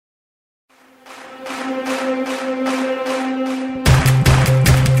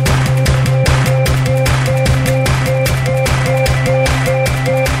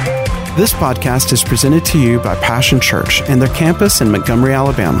This podcast is presented to you by Passion Church and their campus in Montgomery,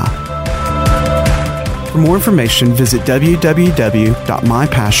 Alabama. For more information, visit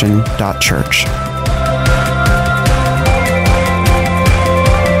www.mypassion.church.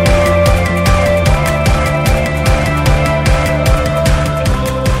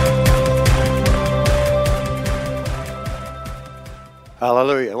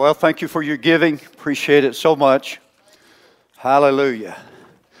 Hallelujah. Well, thank you for your giving. Appreciate it so much. Hallelujah.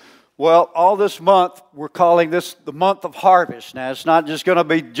 Well, all this month, we're calling this the month of harvest. Now, it's not just going to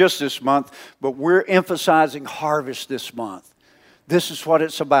be just this month, but we're emphasizing harvest this month. This is what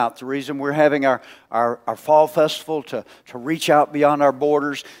it's about. The reason we're having our fall festival to reach out beyond our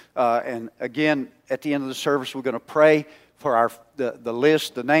borders. And again, at the end of the service, we're going to pray for the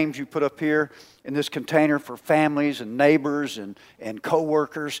list, the names you put up here in this container for families and neighbors and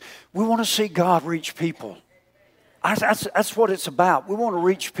co-workers. We want to see God reach people. That's what it's about. We want to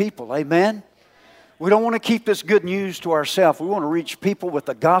reach people, amen? We don't want to keep this good news to ourselves. We want to reach people with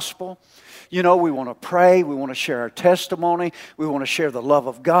the gospel. You know, we want to pray. We want to share our testimony. We want to share the love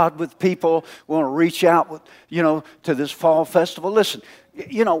of God with people. We want to reach out with, to this fall festival. Listen,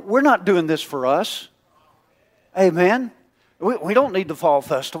 we're not doing this for us. Amen? We don't need the fall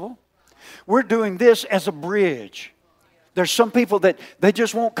festival. We're doing this as a bridge. There's some people that they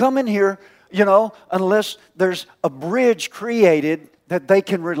just won't come in here, unless there's a bridge created that they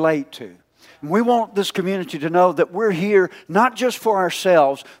can relate to. And we want this community to know that we're here not just for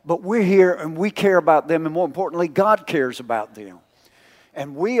ourselves, but we're here and we care about them, and more importantly, God cares about them.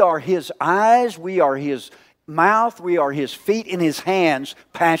 And we are His eyes, we are His mouth, we are His feet and His hands,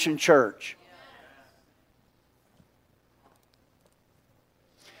 Passion Church.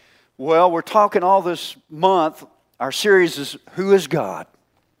 Well, we're talking all this month, our series is Who is God?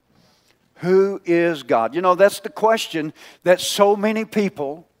 Who is God? That's the question that so many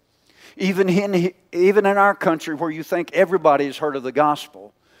people, even in our country where you think everybody has heard of the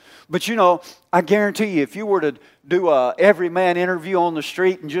gospel. But I guarantee you, if you were to do a everyman interview on the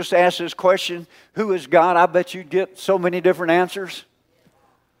street and just ask this question, who is God? I bet you'd get so many different answers.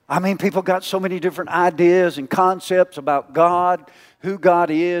 I mean, people got so many different ideas and concepts about God, who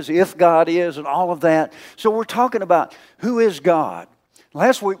God is, if God is, and all of that. So we're talking about who is God.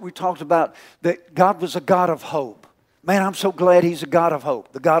 Last week we talked about that God was a God of hope. Man, I'm so glad He's a God of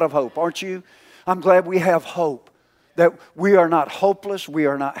hope, the God of hope, aren't you? I'm glad we have hope, that we are not hopeless, we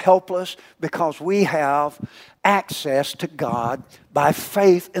are not helpless, because we have access to God by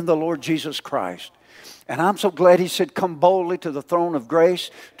faith in the Lord Jesus Christ. And I'm so glad He said, come boldly to the throne of grace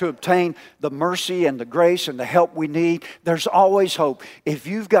to obtain the mercy and the grace and the help we need. There's always hope. If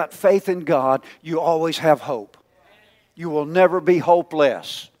you've got faith in God, you always have hope. You will never be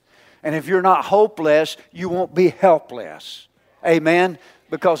hopeless. And if you're not hopeless, you won't be helpless. Amen?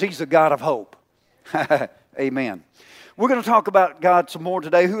 Because He's the God of hope. Amen. We're going to talk about God some more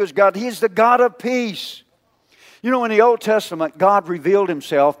today. Who is God? He is the God of peace. In the Old Testament, God revealed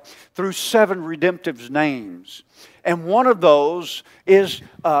Himself through 7 redemptive names. And one of those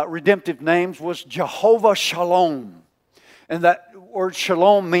redemptive names was Jehovah Shalom. And that word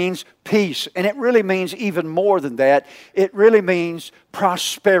shalom means peace. And it really means even more than that. It really means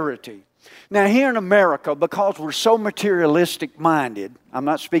prosperity. Now here in America, because we're so materialistic minded, I'm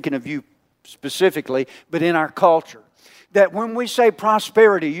not speaking of you specifically, but in our culture, that when we say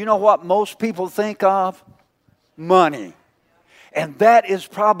prosperity, you know what most people think of? Money. And that is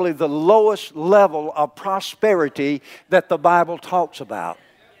probably the lowest level of prosperity that the Bible talks about.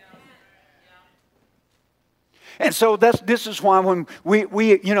 And so this is why when we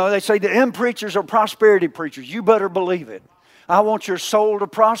they say the end preachers are prosperity preachers. You better believe it. I want your soul to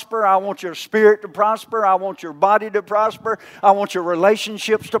prosper. I want your spirit to prosper. I want your body to prosper. I want your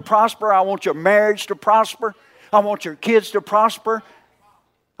relationships to prosper. I want your marriage to prosper. I want your kids to prosper.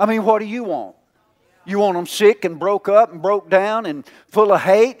 I mean, what do you want? You want them sick and broke up and broke down and full of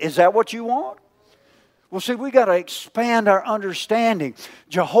hate? Is that what you want? Well, see, we got to expand our understanding.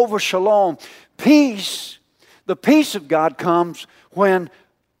 Jehovah Shalom, peace. The peace of God comes when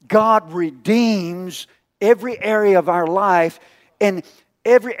God redeems every area of our life, and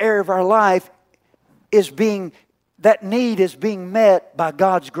every area of our life that need is being met by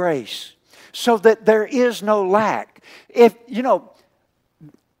God's grace, so that there is no lack.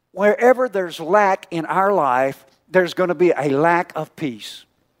 Wherever there's lack in our life, there's going to be a lack of peace.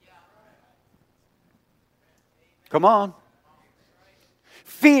 Come on.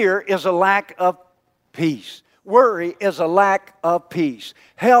 Fear is a lack of peace. Worry is a lack of peace.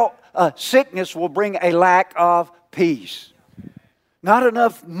 Sickness will bring a lack of peace. Not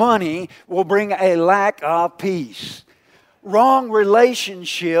enough money will bring a lack of peace. Wrong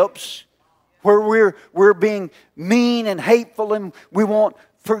relationships where we're being mean and hateful and we won't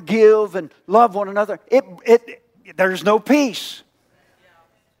forgive and love one another, there's no peace.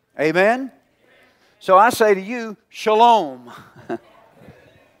 Amen? So I say to you, shalom.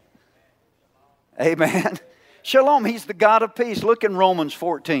 Amen. Shalom. He's the God of peace. Look in Romans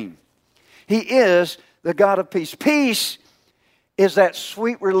 14. He is the God of peace. Peace is that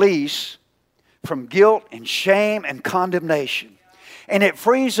sweet release from guilt and shame and condemnation. And it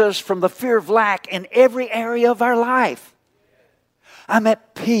frees us from the fear of lack in every area of our life. I'm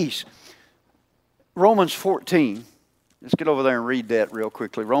at peace. Romans 14. Let's get over there and read that real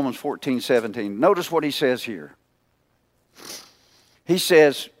quickly. Romans 14:17. Notice what he says here. He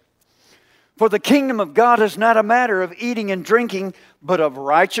says, for the kingdom of God is not a matter of eating and drinking, but of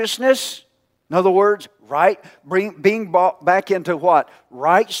righteousness. In other words, being brought back into what?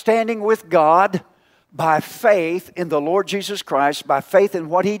 Right standing with God by faith in the Lord Jesus Christ, by faith in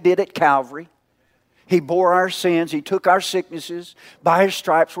what He did at Calvary. He bore our sins. He took our sicknesses. By His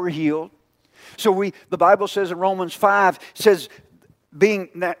stripes we're healed. So the Bible says in Romans 5, says,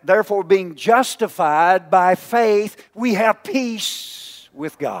 therefore being justified by faith, we have peace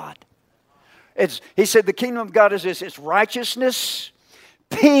with God. He said the kingdom of God is this. It's righteousness,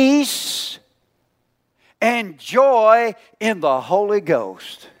 peace, and joy in the Holy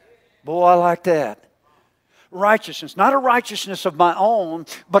Ghost. Boy, I like that. Righteousness. Not a righteousness of my own,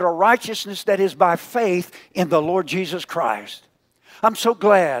 but a righteousness that is by faith in the Lord Jesus Christ. I'm so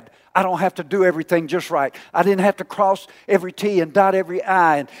glad I don't have to do everything just right. I didn't have to cross every T and dot every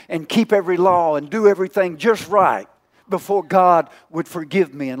I and keep every law and do everything just right before God would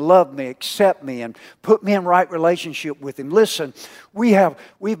forgive me and love me, accept me, and put me in right relationship with Him. Listen,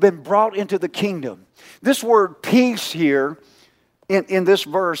 we've been brought into the kingdom. This word peace here in this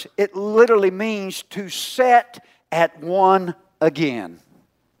verse, it literally means to set at one again.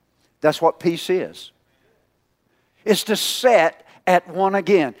 That's what peace is. It's to set at one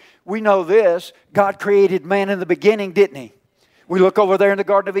again. We know this. God created man in the beginning, didn't He? We look over there in the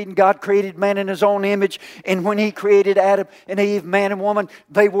Garden of Eden. God created man in His own image. And when He created Adam and Eve, man and woman,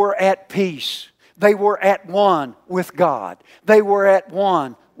 they were at peace. They were at one with God. They were at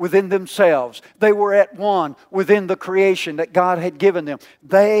one within themselves. They were at one within the creation that God had given them.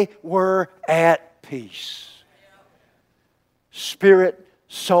 They were at peace. Spirit,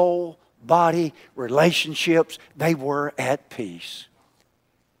 soul, body, relationships, they were at peace.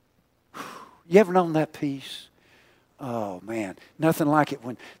 You ever known that peace? Oh man, nothing like it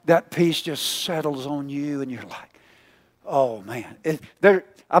when that peace just settles on you and you're like, oh man.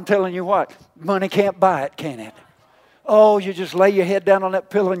 I'm telling you what, money can't buy it, can it? Oh, you just lay your head down on that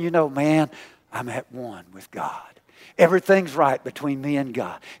pillow and you know, man, I'm at one with God. Everything's right between me and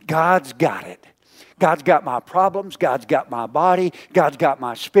God. God's got it. God's got my problems. God's got my body. God's got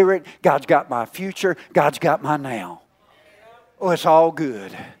my spirit. God's got my future. God's got my now. Oh, it's all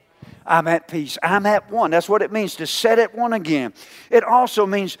good. I'm at peace. I'm at one. That's what it means to set at one again. It also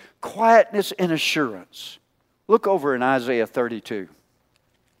means quietness and assurance. Look over in Isaiah 32.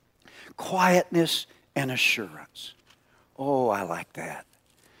 Quietness and assurance. Oh, I like that.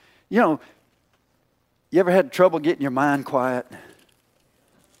 You know, you ever had trouble getting your mind quiet?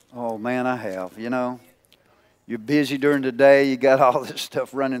 Oh, man, I have. You know, you're busy during the day. You got all this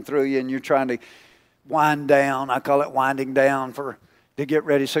stuff running through you, and you're trying to wind down. I call it winding down to get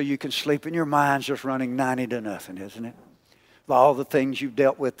ready so you can sleep, and your mind's just running 90 to nothing, isn't it? All the things you've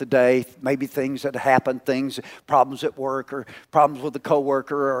dealt with today, maybe things that happened, problems at work or problems with a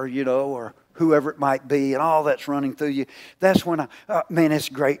coworker or, or whoever it might be, and all that's running through you. That's when man, it's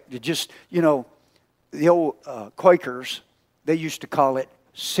great to just, the old Quakers, they used to call it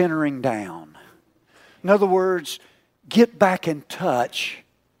centering down. In other words, get back in touch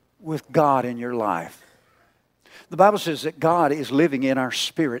with God in your life. The Bible says that God is living in our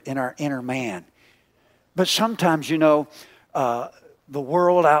spirit, in our inner man. But sometimes, the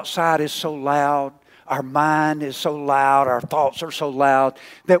world outside is so loud, our mind is so loud, our thoughts are so loud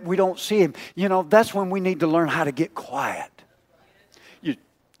that we don't see Him. That's when we need to learn how to get quiet.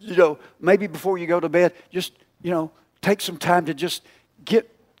 Maybe before you go to bed, just, take some time to just get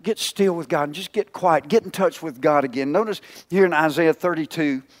still with God and just get quiet, get in touch with God again. Notice here in Isaiah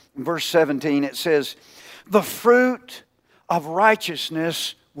 32, verse 17, it says, the fruit of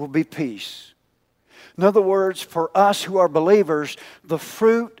righteousness will be peace. In other words, for us who are believers, the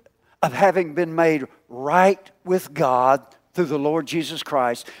fruit of having been made right with God through the Lord Jesus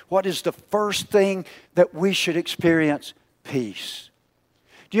Christ, what is the first thing that we should experience? Peace.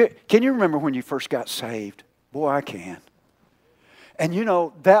 Can you remember when you first got saved? Boy, I can. And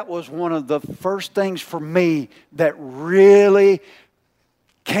that was one of the first things for me that really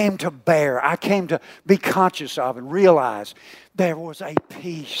came to bear, I came to be conscious of and realize there was a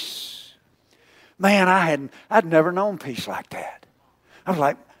peace. Man, I'd never known peace like that. I was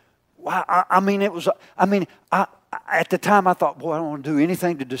like, wow, at the time I thought, boy, I don't want to do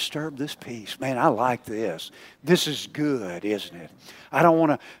anything to disturb this peace. Man, I like this. This is good, isn't it? I don't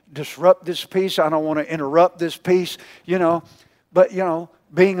want to disrupt this peace. I don't want to interrupt this peace, But,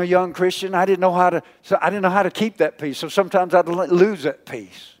 being a young Christian, I didn't know how to keep that peace. So sometimes I'd lose that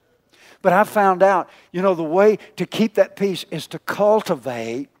peace. But I found out, the way to keep that peace is to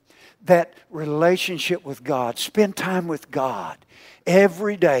cultivate that relationship with God. Spend time with God.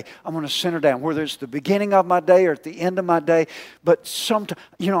 Every day, I'm going to center down, whether it's the beginning of my day or at the end of my day. But sometimes,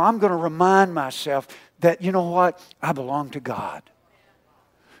 I'm going to remind myself that, I belong to God.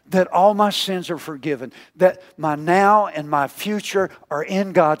 That all my sins are forgiven. That my now and my future are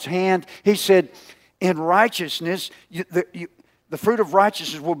in God's hand. He said, in righteousness, the fruit of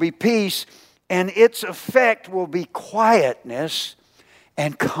righteousness will be peace, and its effect will be quietness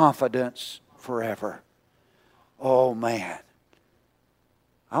and confidence forever. Oh, man.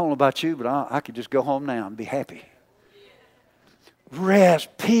 I don't know about you, but I could just go home now and be happy.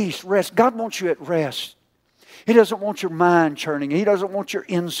 Rest, peace, rest. God wants you at rest. He doesn't want your mind churning. He doesn't want your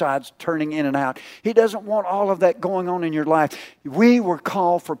insides turning in and out. He doesn't want all of that going on in your life. We were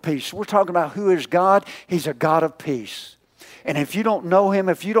called for peace. We're talking about who is God. He's a God of peace. And if you don't know Him,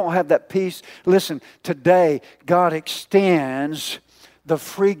 if you don't have that peace, listen, today God extends the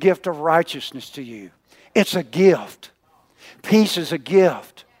free gift of righteousness to you. It's a gift. Peace is a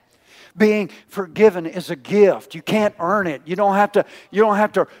gift. Being forgiven is a gift. You can't earn it. You don't have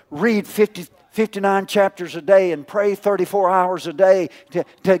to read 59 chapters a day and pray 34 hours a day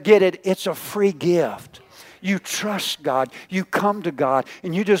to get it. It's a free gift. You trust God. You come to God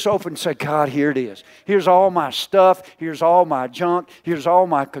and you just open and say, God, here it is. Here's all my stuff. Here's all my junk. Here's all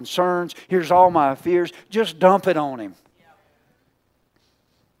my concerns. Here's all my fears. Just dump it on Him.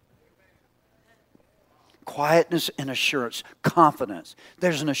 Quietness and assurance. Confidence.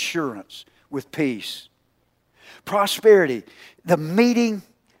 There's an assurance with peace. Prosperity. The meeting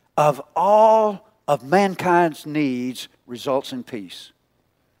of all of mankind's needs results in peace.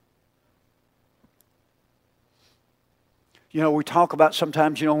 We talk about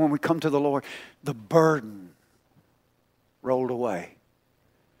sometimes, when we come to the Lord, the burden rolled away.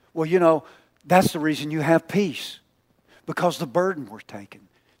 Well, that's the reason you have peace, because the burden was taken.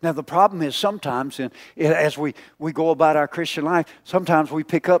 Now, the problem is sometimes, as we go about our Christian life, sometimes we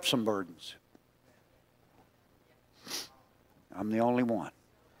pick up some burdens. I'm the only one.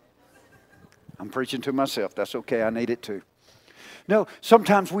 I'm preaching to myself. That's okay. I need it too. No,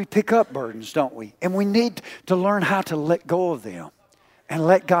 sometimes we pick up burdens, don't we? And we need to learn how to let go of them and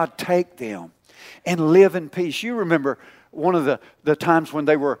let God take them and live in peace. You remember one of the times when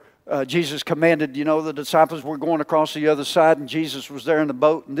Jesus commanded, the disciples were going across the other side and Jesus was there in the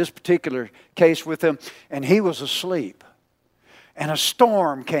boat, in this particular case with them, and He was asleep. And a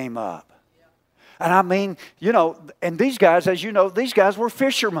storm came up. And and these guys, as you know, these guys were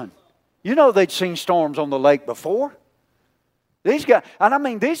fishermen. They'd seen storms on the lake before. These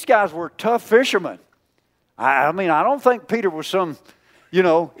guys were tough fishermen. I don't think Peter was some,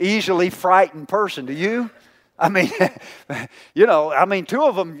 easily frightened person. Do you? Two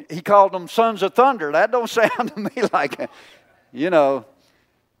of them, he called them sons of thunder. That don't sound to me like, they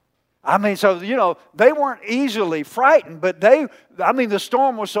weren't easily frightened, but the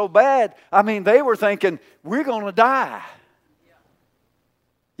storm was so bad, they were thinking, we're going to die.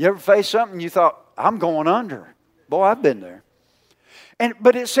 You ever face something you thought, I'm going under? Boy, I've been there.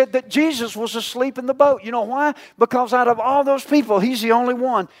 But it said that Jesus was asleep in the boat. You know why? Because out of all those people, He's the only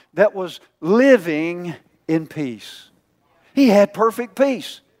one that was living in peace. He had perfect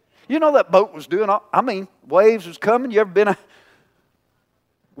peace. That boat was doing waves was coming. You ever been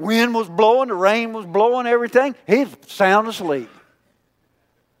wind was blowing, the rain was blowing, everything. He's sound asleep.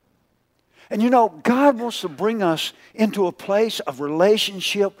 And God wants to bring us into a place of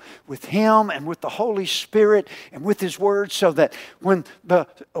relationship with Him and with the Holy Spirit and with His Word, so that when the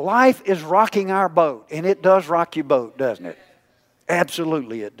life is rocking our boat, and it does rock your boat, doesn't it?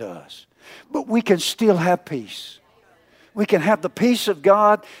 Absolutely it does. But we can still have peace. We can have the peace of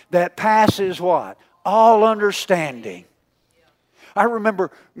God that passes what? All understanding. I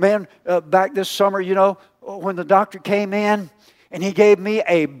remember, back this summer, when the doctor came in, and he gave me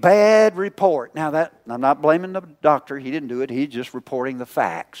a bad report. Now I'm not blaming the doctor. He didn't do it. He's just reporting the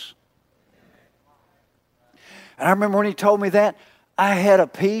facts. And I remember when he told me that, I had a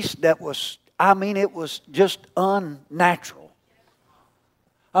peace that was, it was just unnatural.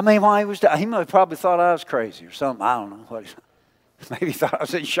 While he was, he must have probably thought I was crazy or something. I don't know what Maybe he thought I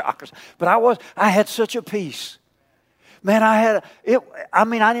was in shock. But I had such a peace. Man, I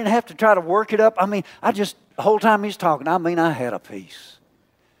didn't have to try to work it up. The whole time he's talking, I had a peace.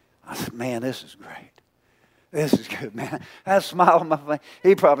 I said, man, this is great. This is good, man. I had a smile on my face.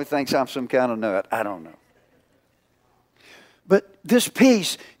 He probably thinks I'm some kind of nut. I don't know. But this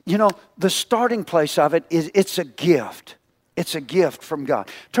peace, the starting place of it is it's a gift. It's a gift from God.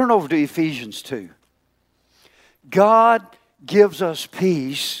 Turn over to Ephesians 2. God gives us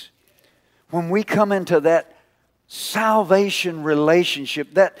peace when we come into that salvation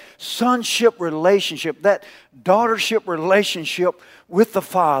relationship, that sonship relationship, that daughtership relationship with the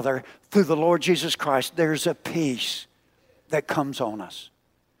Father through the Lord Jesus Christ. There's a peace that comes on us.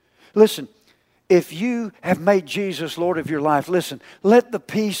 Listen, if you have made Jesus Lord of your life, listen, let the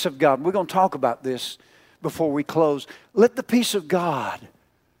peace of God, we're going to talk about this before we close, let the peace of God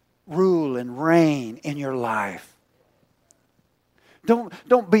rule and reign in your life.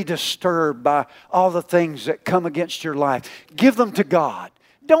 Don't be disturbed by all the things that come against your life. Give them to God.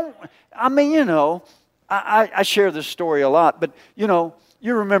 I share this story a lot, but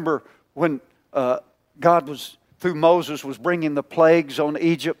you remember when God was, through Moses, was bringing the plagues on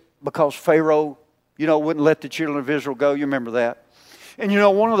Egypt because Pharaoh, wouldn't let the children of Israel go. You remember that? And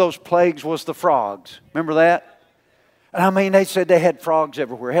one of those plagues was the frogs. Remember that? And they said they had frogs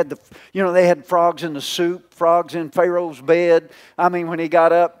everywhere. They had frogs in the soup, frogs in Pharaoh's bed. When he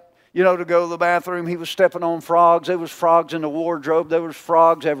got up, to go to the bathroom, he was stepping on frogs. There was frogs in the wardrobe. There was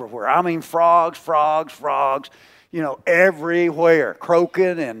frogs everywhere. Frogs, everywhere.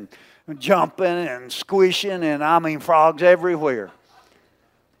 Croaking and jumping and squishing and frogs everywhere.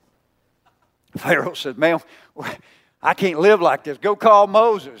 Pharaoh said, man, I can't live like this. Go call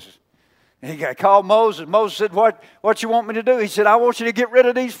Moses. He called Moses. Moses said, what you want me to do? He said, I want you to get rid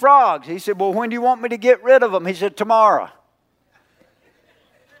of these frogs. He said, well, when do you want me to get rid of them? He said, tomorrow.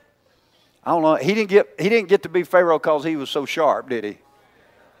 I don't know. He didn't get to be Pharaoh because he was so sharp, did he?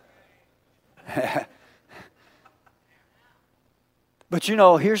 But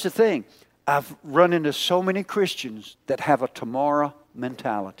here's the thing. I've run into so many Christians that have a tomorrow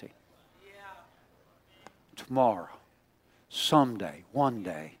mentality. Tomorrow. Someday. One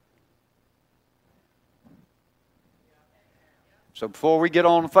day. So before we get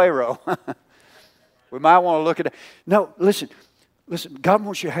on Pharaoh, we might want to look at it. No, listen. God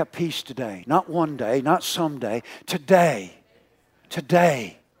wants you to have peace today. Not one day, not someday. Today.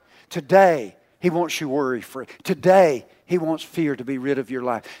 He wants you worry-free. Today, He wants fear to be rid of your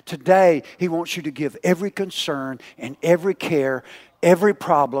life. Today, He wants you to give every concern and every care, every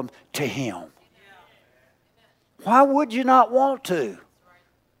problem to Him. Why would you not want to?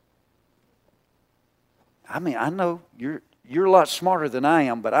 I know you're a lot smarter than I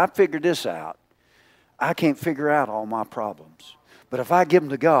am, but I figured this out. I can't figure out all my problems. But if I give them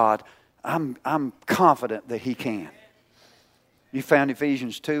to God, I'm confident that He can. You found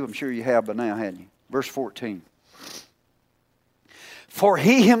Ephesians 2? I'm sure you have by now, hadn't you? Verse 14. For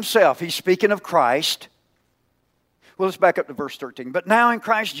He Himself, He's speaking of Christ. Well, let's back up to verse 13. But now in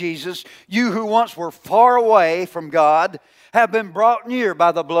Christ Jesus, you who once were far away from God have been brought near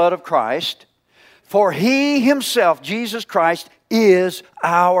by the blood of Christ. For He Himself, Jesus Christ, is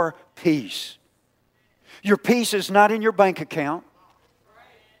our peace. Your peace is not in your bank account.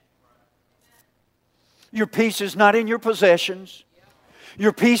 Your peace is not in your possessions.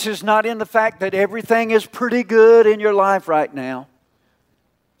 Your peace is not in the fact that everything is pretty good in your life right now.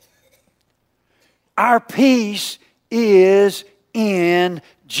 Our peace is in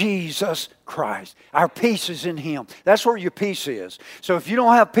Jesus Christ. Our peace is in Him. That's where your peace is. So if you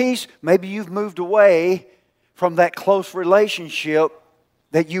don't have peace, maybe you've moved away from that close relationship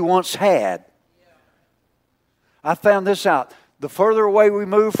that you once had. I found this out. The further away we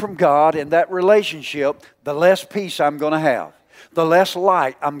move from God in that relationship, the less peace I'm going to have. The less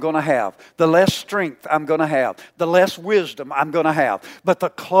light I'm going to have. The less strength I'm going to have. The less wisdom I'm going to have. But the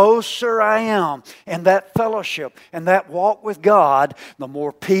closer I am in that fellowship and that walk with God, the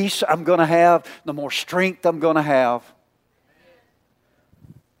more peace I'm going to have, the more strength I'm going to have.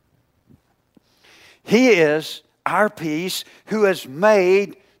 He is our peace who has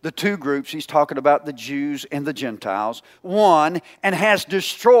made the two groups, he's talking about the Jews and the Gentiles, one, and has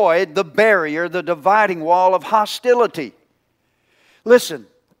destroyed the barrier, the dividing wall of hostility. Listen,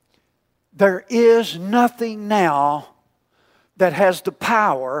 there is nothing now that has the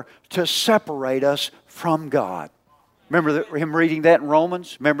power to separate us from God. Remember him reading that in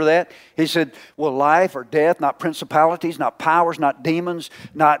Romans? Remember that? He said, well, life or death, not principalities, not powers, not demons,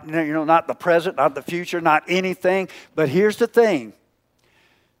 not the present, not the future, not anything. But here's the thing.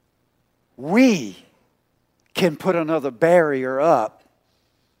 We can put another barrier up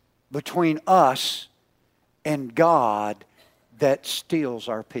between us and God that steals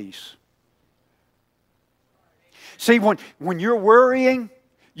our peace. See, when you're worrying,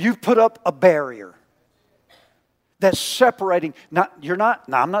 you've put up a barrier that's separating. Now,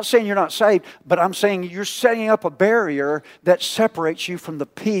 I'm not saying you're not saved, but I'm saying you're setting up a barrier that separates you from the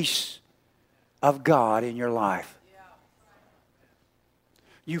peace of God in your life.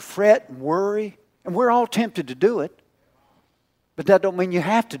 You fret and worry, and we're all tempted to do it, but that don't mean you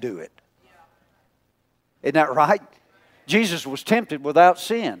have to do it. Isn't that right? Jesus was tempted without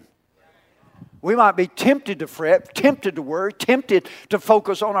sin. We might be tempted to fret, tempted to worry, tempted to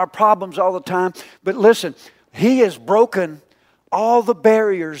focus on our problems all the time, but listen, He has broken all the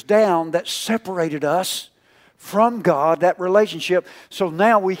barriers down that separated us from God, that relationship, so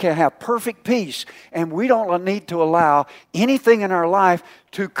now we can have perfect peace, and we don't need to allow anything in our life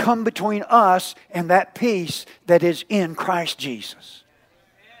to come between us and that peace that is in Christ Jesus.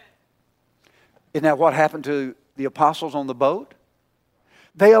 Isn't that what happened to the apostles on the boat?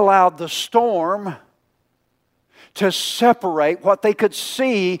 They allowed the storm to separate what they could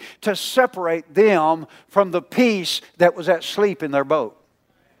see, to separate them from the peace that was at sleep in their boat.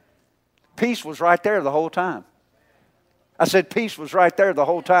 Peace was right there the whole time. I said peace was right there the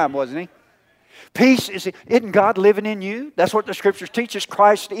whole time, wasn't He? Peace isn't God living in you? That's what the Scriptures teach us.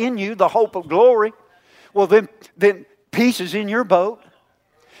 Christ in you, the hope of glory. Well, then peace is in your boat.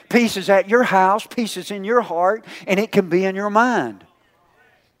 Peace is at your house. Peace is in your heart. And it can be in your mind.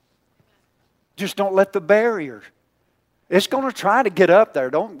 Just don't let the barrier. It's going to try to get up there.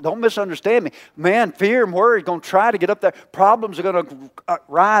 Don't misunderstand me. Man, fear and worry is going to try to get up there. Problems are going to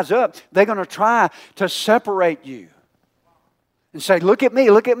rise up. They're going to try to separate you. And say, look at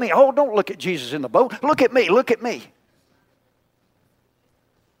me, look at me. Oh, don't look at Jesus in the boat. Look at me, look at me.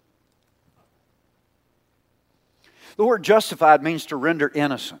 The word justified means to render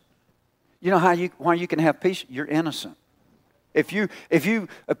innocent. You know why you can have peace? You're innocent. If you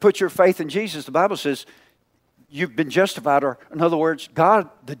put your faith in Jesus, the Bible says you've been justified, or in other words, God,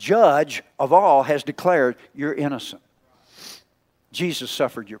 the judge of all, has declared you're innocent. Jesus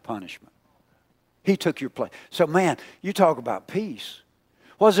suffered your punishment. He took your place. So man, you talk about peace.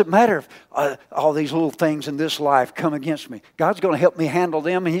 What does it matter if all these little things in this life come against me? God's going to help me handle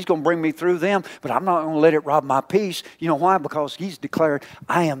them, and He's going to bring me through them, but I'm not going to let it rob my peace. You know why? Because He's declared,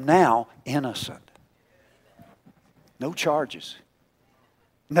 I am now innocent. No charges.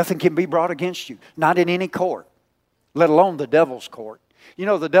 Nothing can be brought against you. Not in any court, let alone the devil's court. You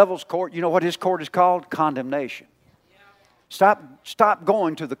know the devil's court, you know what his court is called? Condemnation. Stop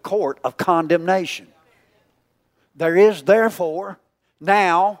going to the court of condemnation. There is therefore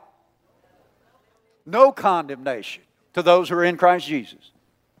now no condemnation to those who are in Christ Jesus.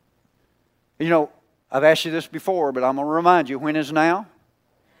 You know, I've asked you this before, but I'm going to remind you, when is now?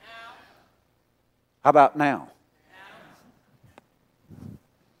 How about now?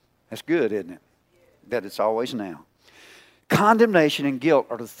 That's good, isn't it? That it's always now. Condemnation and guilt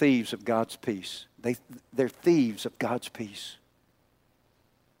are the thieves of God's peace. They're thieves of God's peace.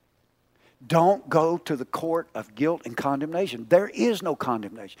 Don't go to the court of guilt and condemnation. There is no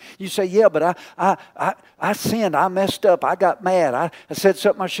condemnation. You say, yeah, but I sinned. I messed up. I got mad. I said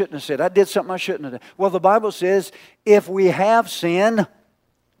something I shouldn't have said. I did something I shouldn't have done. Well, the Bible says if we have sinned,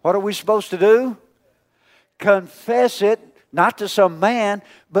 what are we supposed to do? Confess it, not to some man,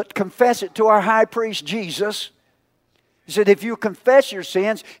 but confess it to our high priest, Jesus. He said, if you confess your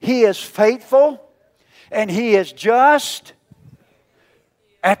sins, He is faithful and He is just.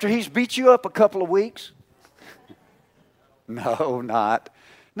 After He's beat you up a couple of weeks? No, not.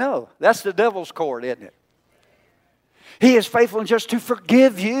 No, that's the devil's court, isn't it? He is faithful and just to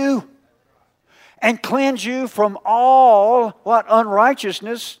forgive you and cleanse you from all,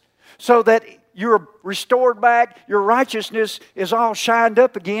 unrighteousness, so that you're restored back, your righteousness is all shined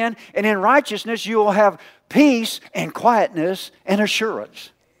up again, and in righteousness you will have peace and quietness and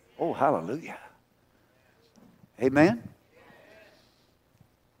assurance. Oh, hallelujah. Amen.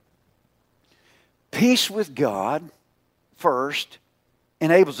 Peace with God first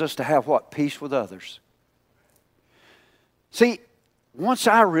enables us to have what? Peace with others. See, once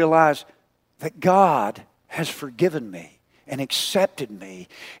I realize that God has forgiven me and accepted me,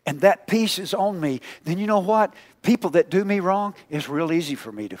 and that peace is on me, then you know what? People that do me wrong, it's real easy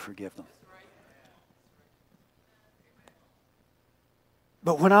for me to forgive them.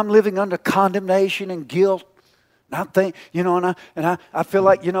 But when I'm living under condemnation and guilt, and I think, I feel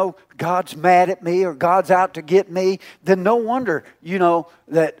like, God's mad at me or God's out to get me, then no wonder,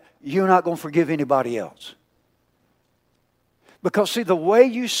 that you're not going to forgive anybody else. Because see, the way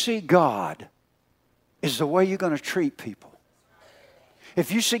you see God is the way you're going to treat people.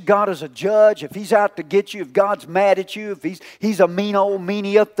 If you see God as a judge, if He's out to get you, if God's mad at you, if He's a mean old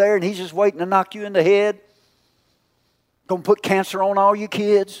meanie up there and He's just waiting to knock you in the head, going to put cancer on all your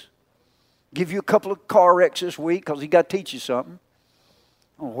kids, give you a couple of car wrecks this week because He got to teach you something.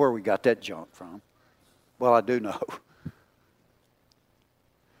 I don't know where we got that junk from. Well, I do know.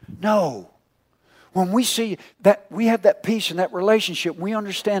 No. When we see that we have that peace and that relationship, we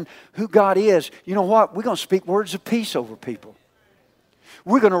understand who God is, you know what? We're going to speak words of peace over people.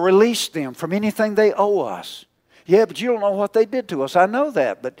 We're going to release them from anything they owe us. Yeah, but you don't know what they did to us. I know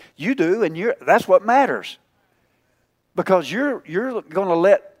that, but you do, and that's what matters. Because you're going to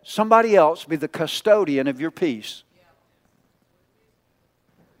let somebody else be the custodian of your peace.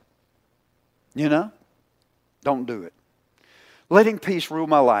 You know? Don't do it. Letting peace rule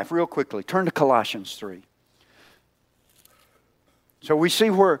my life. Real quickly, turn to Colossians 3. So we see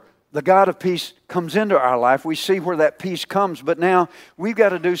where the God of peace comes into our life. We see where that peace comes. But now we've got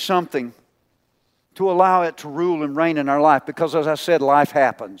to do something to allow it to rule and reign in our life. Because as I said, life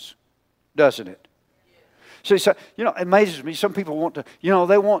happens, doesn't it? So it amazes me. Some people want to,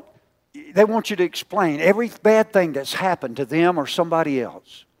 they want you to explain every bad thing that's happened to them or somebody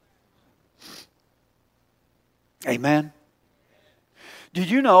else. Amen. Did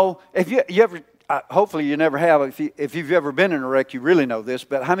you know, if you ever, hopefully you never have, if you've ever been in a wreck, you really know this,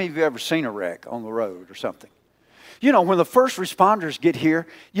 but how many of you have ever seen a wreck on the road or something? When the first responders get here,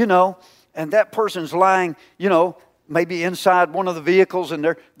 and that person's lying, maybe inside one of the vehicles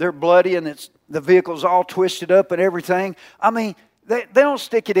and they're bloody and the vehicle's all twisted up and everything. I mean, they don't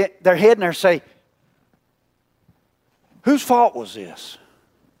stick it in their head and they say, whose fault was this?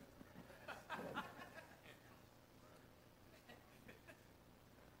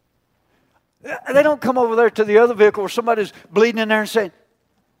 They don't come over there to the other vehicle where somebody's bleeding in there and saying,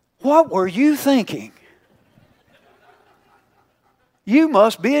 what were you thinking? You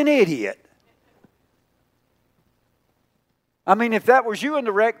must be an idiot. I mean, if that was you in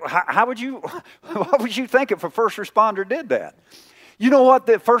the wreck, what would you think if a first responder did that? You know what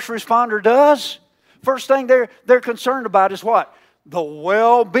the first responder does? First thing they're concerned about is what? The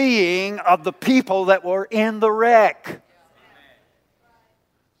well-being of the people that were in the wreck.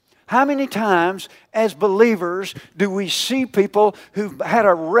 How many times as believers do we see people who've had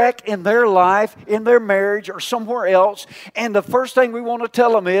a wreck in their life, in their marriage, or somewhere else, and the first thing we want to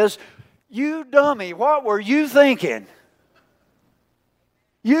tell them is, you dummy, what were you thinking?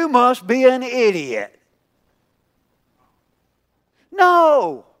 You must be an idiot.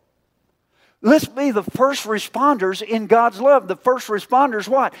 No. Let's be the first responders in God's love. The first responders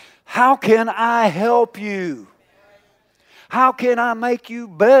what? How can I help you? How can I make you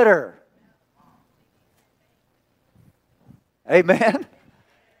better? Amen?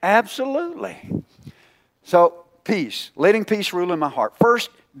 Absolutely. So, peace. Letting peace rule in my heart. First,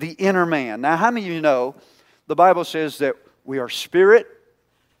 the inner man. Now, how many of you know the Bible says that we are spirit,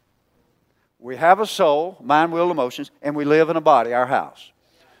 we have a soul, mind, will, emotions, and we live in a body, our house.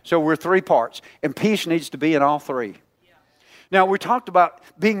 So we're three parts. And peace needs to be in all three. Now, we talked about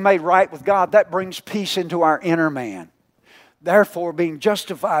being made right with God. That brings peace into our inner man. Therefore, being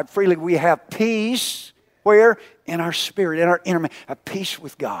justified freely, we have peace. Where? In our spirit, in our inner man. A peace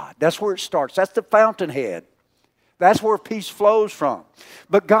with God. That's where it starts. That's the fountainhead. That's where peace flows from.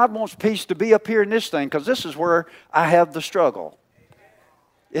 But God wants peace to be up here in this thing because this is where I have the struggle.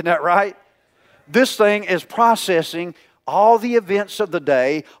 Isn't that right? This thing is processing all the events of the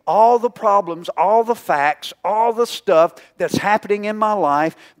day, all the problems, all the facts, all the stuff that's happening in my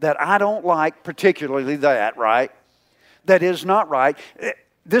life that I don't like, particularly that, right? That is not right.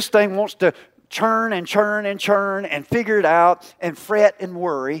 This thing wants to churn and churn and churn and figure it out and fret and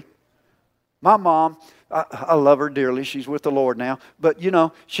worry. My mom, I love her dearly. She's with the Lord now. But,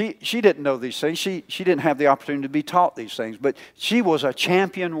 she didn't know these things. She didn't have the opportunity to be taught these things. But she was a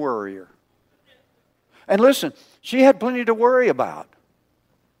champion worrier. And listen, she had plenty to worry about.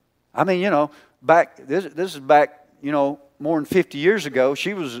 I mean, this is back, more than 50 years ago.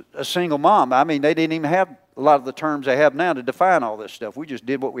 She was a single mom. I mean, they didn't even have a lot of the terms they have now to define all this stuff. We just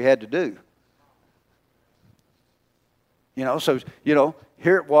did what we had to do. So,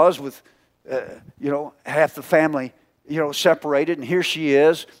 here it was with, half the family, separated. And here she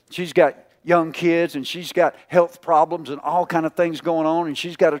is. She's got young kids and she's got health problems and all kind of things going on. And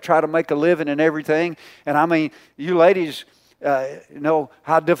she's got to try to make a living and everything. And I mean, you ladies know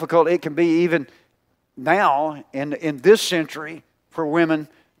how difficult it can be even now in this century for women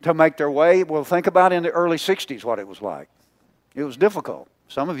to make their way. Well, think about in the early 60s what it was like. It was difficult.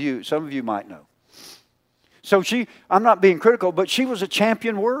 Some of you might know. So I'm not being critical, but she was a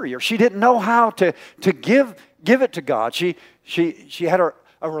champion worrier. She didn't know how to give it to God. She had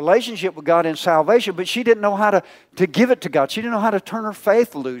a relationship with God in salvation, but she didn't know how to give it to God. She didn't know how to turn her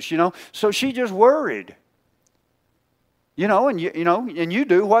faith loose, So she just worried. And you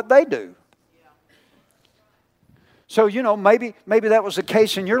do what they do. So, maybe that was the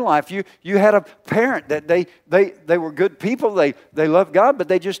case in your life. You had a parent that they were good people. They loved God, but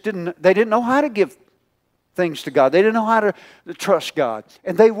they didn't know how to give things to God. They didn't know how to trust God.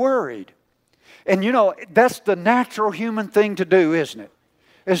 And they worried. And that's the natural human thing to do, isn't it?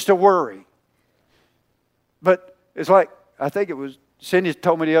 Is to worry. But it's like, I think it was, Cindy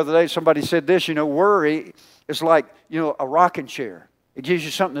told me the other day, somebody said this, worry is like, a rocking chair. It gives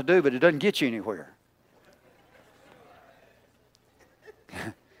you something to do, but it doesn't get you anywhere.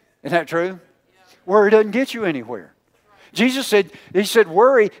 Isn't that true? Worry doesn't get you anywhere. Jesus said,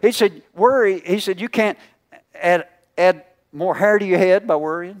 worry, you can't add more hair to your head by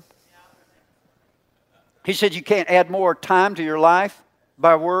worrying. He said you can't add more time to your life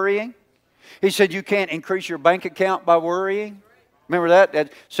by worrying. He said you can't increase your bank account by worrying. Remember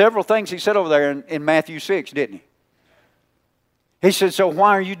that? Several things he said over there in Matthew 6, didn't he? He said, so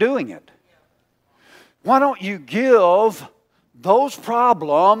why are you doing it? Why don't you give those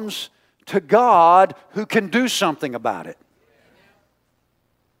problems to God who can do something about it?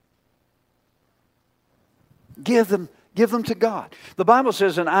 Give them to God. The Bible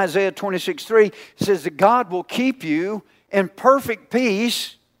says in Isaiah 26:3, it says that God will keep you in perfect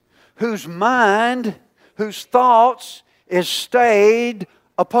peace, whose mind, whose thoughts is stayed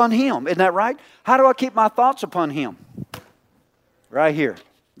upon Him. Isn't that right? How do I keep my thoughts upon Him? Right here,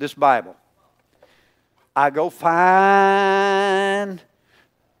 this Bible. I go find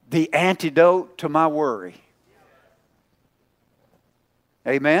the antidote to my worry.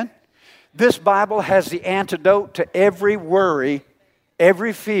 Amen? This Bible has the antidote to every worry,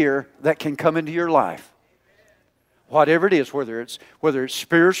 every fear that can come into your life. Whatever it is, whether it's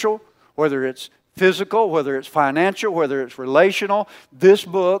spiritual, whether it's physical, whether it's financial, whether it's relational, this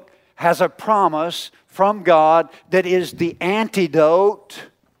book has a promise from God that is the antidote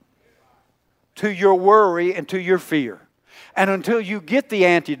to your worry and to your fear. And until you get the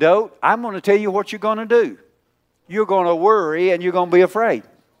antidote, I'm going to tell you what you're going to do. You're going to worry and you're going to be afraid.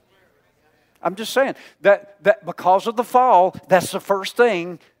 I'm just saying that because of the fall, that's the first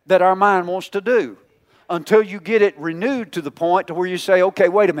thing that our mind wants to do. Until you get it renewed to the point to where you say, okay,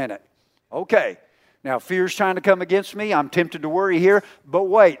 wait a minute. Okay, now fear's trying to come against me. I'm tempted to worry here. But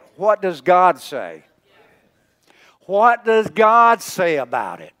wait, what does God say? What does God say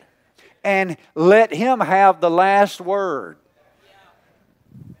about it? And let Him have the last word.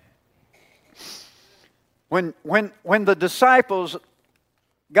 When the disciples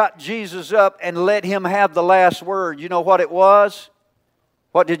got Jesus up and let Him have the last word, you know what it was?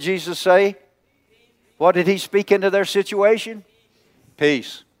 What did Jesus say? What did He speak into their situation?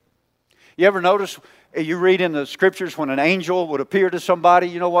 Peace. You ever notice, you read in the Scriptures when an angel would appear to somebody,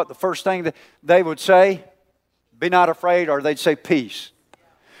 you know what the first thing that they would say? Be not afraid, or they'd say peace.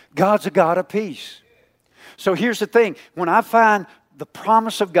 God's a God of peace. So here's the thing. When I find the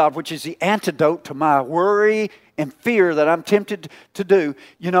promise of God, which is the antidote to my worry and fear that I'm tempted to do,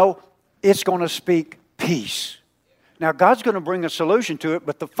 it's going to speak peace. Now, God's going to bring a solution to it,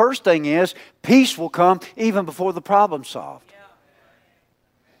 but the first thing is peace will come even before the problem's solved.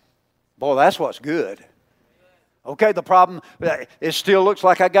 Boy, that's what's good. Okay, the problem, it still looks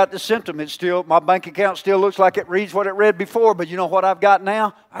like I got the symptom. My bank account still looks like it reads what it read before, but you know what I've got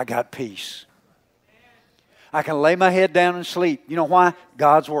now? I got peace. I can lay my head down and sleep. You know why?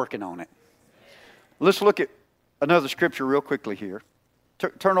 God's working on it. Let's look at another scripture real quickly here.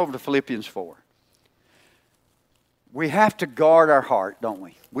 Turn over to Philippians 4. We have to guard our heart, don't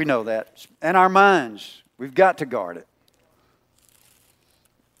we? We know that. And our minds. We've got to guard it.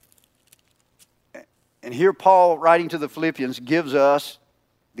 And here Paul, writing to the Philippians, gives us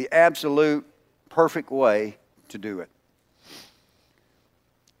the absolute perfect way to do it.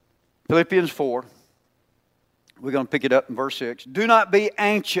 Philippians 4. We're going to pick it up in verse 6. Do not be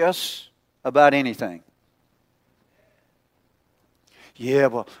anxious about anything.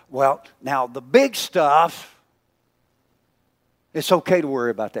 Yeah, well, now the big stuff, it's okay to worry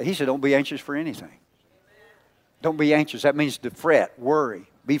about that. He said, don't be anxious for anything. Don't be anxious. That means to fret, worry,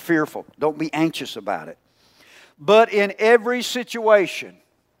 be fearful. Don't be anxious about it. But in every situation,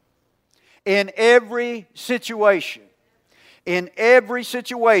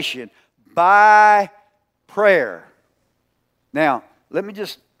 by prayer. Now, let me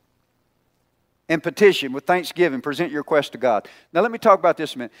just, in petition, with thanksgiving, present your request to God. Now, let me talk about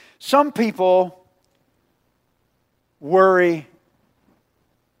this a minute. Some people worry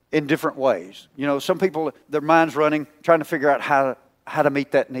in different ways. You know, some people, their mind's running, trying to figure out how to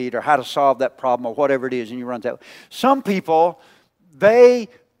meet that need or how to solve that problem or whatever it is, and you run that way. Some people, they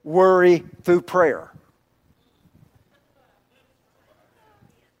worry through prayer.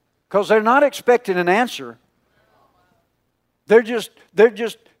 Because they're not expecting an answer. They're just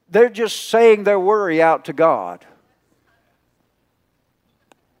saying their worry out to God.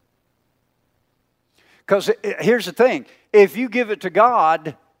 Because here's the thing. If you give it to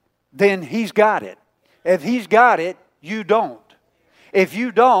God, then He's got it. If He's got it, you don't. If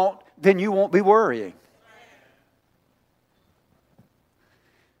you don't, then you won't be worrying.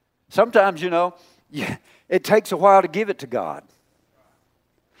 Sometimes, you know, it takes a while to give it to God.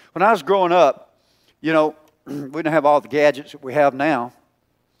 When I was growing up, you know, we didn't have all the gadgets that we have now.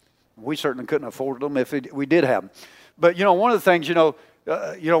 We certainly couldn't afford them if we did have them. But, you know, one of the things,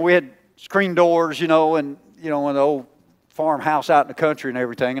 we had screen doors, and, an old farmhouse out in the country and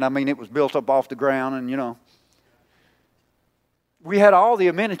everything. And, I mean, it was built up off the ground and, we had all the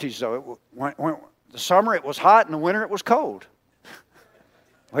amenities, though. The summer it was hot and the winter it was cold.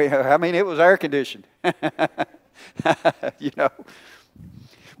 It was air conditioned. But,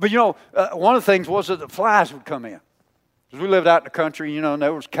 one of the things was that the flies would come in. Because we lived out in the country, and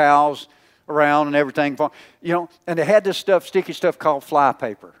there was cows around and everything. And they had this sticky stuff called fly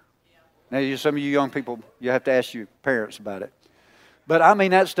paper. Now, some of you young people, you have to ask your parents about it. But,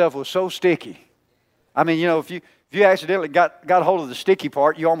 that stuff was so sticky. If you accidentally got a hold of the sticky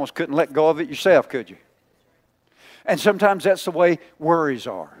part, you almost couldn't let go of it yourself, could you? And sometimes that's the way worries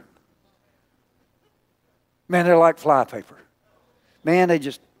are. Man, they're like fly paper. Man, they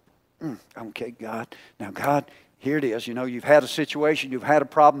just, okay, God. Now, God, here it is. You've had a situation, you've had a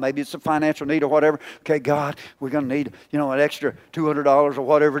problem. Maybe it's a financial need or whatever. Okay, God, we're going to need, an extra $200 or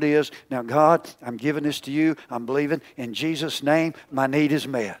whatever it is. Now, God, I'm giving this to you. I'm believing in Jesus' name, my need is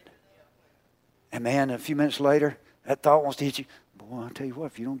met. And man, a few minutes later, that thought wants to hit you. Boy, I'll tell you what,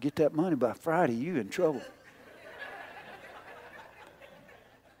 if you don't get that money by Friday, you're in trouble.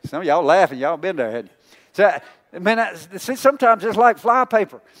 Some of y'all laughing. Y'all been there, hadn't you? So, sometimes it's like fly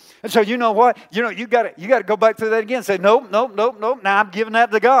paper. And so you know what? You got to go back through that again and say, nope. Now I'm giving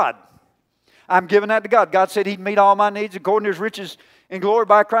that to God. I'm giving that to God. God said He'd meet all my needs according to His riches in glory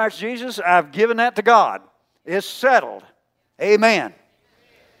by Christ Jesus. I've given that to God. It's settled. Amen.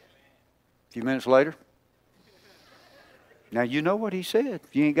 A few minutes later, now you know what He said.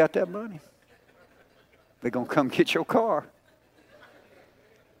 If you ain't got that money, they're going to come get your car.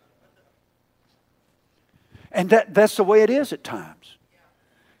 And that's the way it is at times.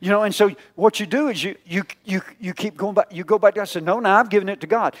 And so what you do is you keep going back. You go back down and say, no, now I've given it to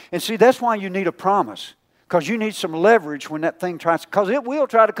God. And see, that's why you need a promise. Because you need some leverage when that thing tries to, because it will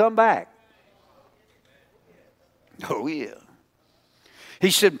try to come back. Oh, yeah. He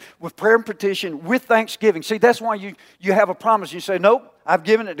said, with prayer and petition, with thanksgiving. See, that's why you have a promise. You say, nope, I've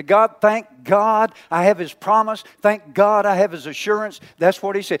given it to God. Thank God I have His promise. Thank God I have His assurance. That's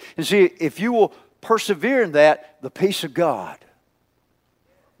what He said. And see, if you will persevere in that, the peace of God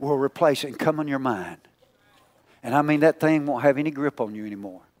will replace it and come on your mind. And that thing won't have any grip on you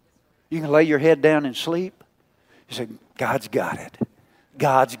anymore. You can lay your head down and sleep. You say, God's got it.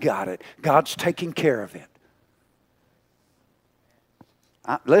 God's got it. God's taking care of it.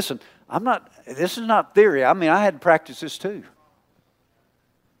 Listen, this is not theory. I had to practice this too.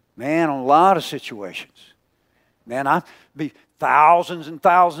 Man, on a lot of situations. Man, I'd be thousands and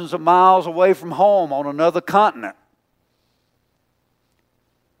thousands of miles away from home on another continent.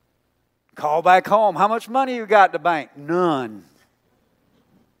 Call back home. How much money you got in the bank? None.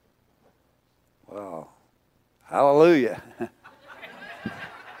 Well, hallelujah.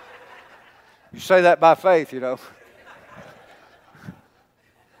 You say that by faith, You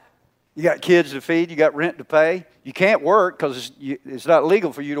got kids to feed. You got rent to pay. You can't work because it's not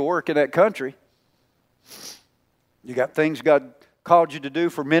legal for you to work in that country. You got things God called you to do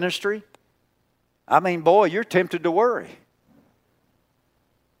for ministry. Boy, you're tempted to worry.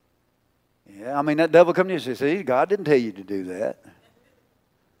 Yeah, that devil comes to you and says, see, God didn't tell you to do that.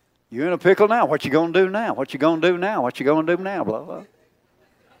 You're in a pickle now. What you going to do now? What you going to do now? What you going to do now? Blah, blah.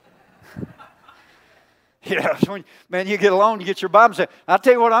 When you get alone, you get your Bible and say, I'll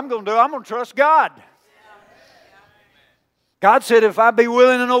tell you what I'm going to do. I'm going to trust God. God said if I be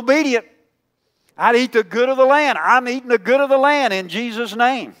willing and obedient, I'd eat the good of the land. I'm eating the good of the land in Jesus'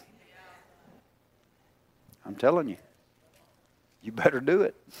 name. I'm telling you, you better do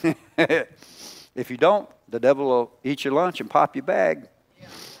it. If you don't, the devil will eat your lunch and pop your bag.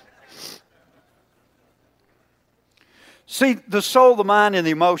 See, the soul, the mind, and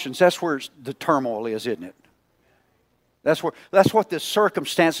the emotions, that's where the turmoil is, isn't it? That's what the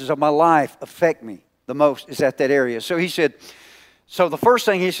circumstances of my life affect me the most, is at that area. So he said, so the first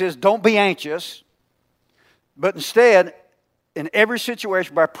thing he says, don't be anxious, but instead, in every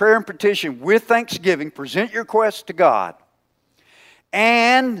situation, by prayer and petition, with thanksgiving, present your requests to God.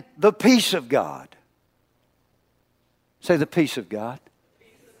 And the peace of God. Say the peace of God.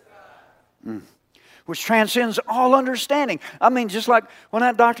 Which transcends all understanding. I mean, just like when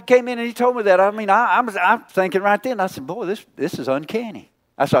that doctor came in and he told me that, I mean, I'm thinking right then, I said, boy, this is uncanny.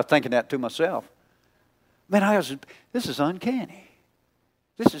 I started thinking that to myself. Man, this is uncanny.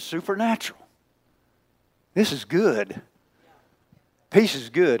 This is supernatural. This is good. Peace is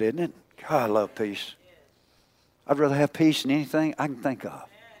good, isn't it? God, I love peace. I'd rather have peace than anything I can think of.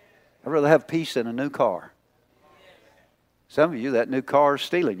 I'd rather have peace than a new car. Some of you, that new car is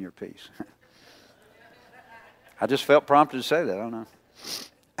stealing your peace. I just felt prompted to say that. I don't know.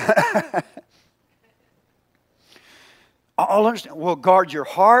 I'll understand. Well, guard your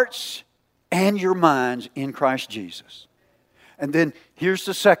hearts and your minds in Christ Jesus. And then here's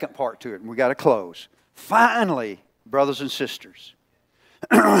the second part to it, and we got to close. Finally, brothers and sisters,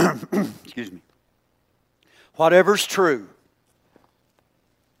 excuse me, whatever's true.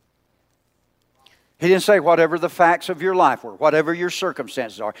 He didn't say whatever the facts of your life were, whatever your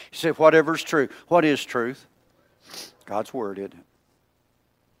circumstances are. He said whatever's true. What is truth? God's Word, isn't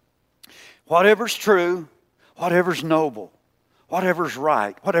it? Whatever's true, whatever's noble, whatever's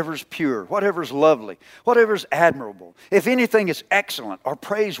right, whatever's pure, whatever's lovely, whatever's admirable, if anything is excellent or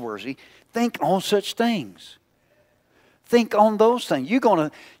praiseworthy, think on such things. Think on those things. You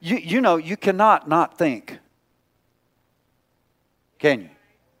cannot not think. Can you?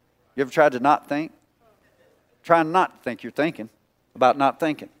 You ever tried to not think? Try not to think you're thinking about not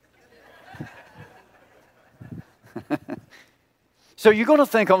thinking. So you're going to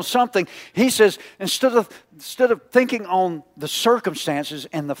think on something. He says, instead of thinking on the circumstances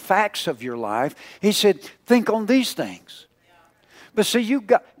and the facts of your life, he said, think on these things. But see, you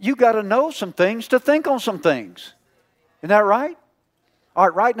got to know some things to think on some things. Isn't that right? All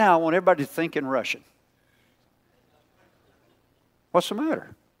right, right now I want everybody to think in Russian. What's the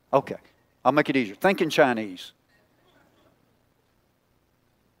matter? Okay, I'll make it easier. Think in Chinese.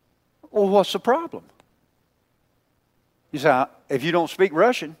 Well, what's the problem? You say, if you don't speak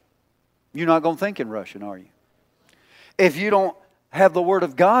Russian, you're not going to think in Russian, are you? If you don't have the Word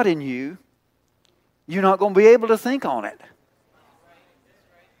of God in you, you're not going to be able to think on it.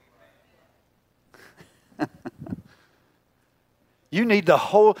 You need the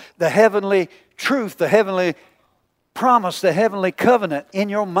heavenly truth, the heavenly promise, the heavenly covenant in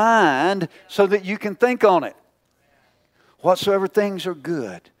your mind so that you can think on it. Whatsoever things are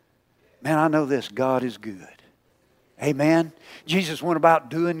good. Man, I know this, God is good. Amen. Jesus went about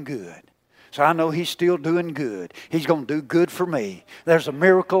doing good. So I know He's still doing good. He's going to do good for me. There's a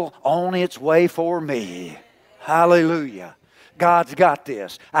miracle on its way for me. Hallelujah. God's got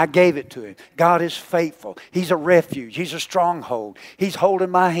this. I gave it to Him. God is faithful. He's a refuge. He's a stronghold. He's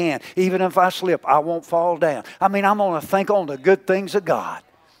holding my hand. Even if I slip, I won't fall down. I mean, I'm going to think on the good things of God.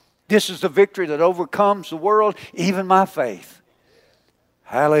 This is the victory that overcomes the world, even my faith.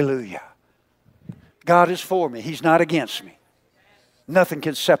 Hallelujah. God is for me. He's not against me. Nothing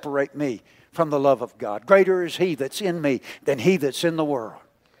can separate me from the love of God. Greater is He that's in me than he that's in the world.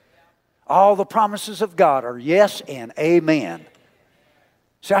 All the promises of God are yes and amen.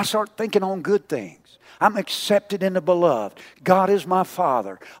 See, I start thinking on good things. I'm accepted in the beloved. God is my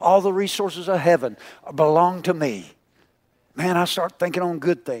Father. All the resources of heaven belong to me. Man, I start thinking on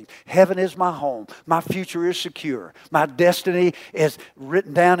good things. Heaven is my home. My future is secure. My destiny is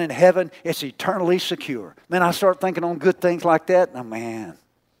written down in heaven. It's eternally secure. Man, I start thinking on good things like that. Oh, man.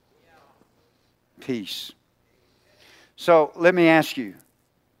 Peace. So let me ask you,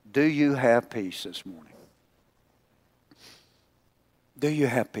 do you have peace this morning? Do you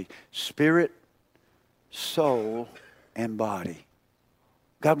have peace? Spirit, soul, and body.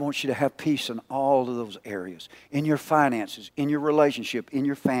 God wants you to have peace in all of those areas. In your finances, in your relationship, in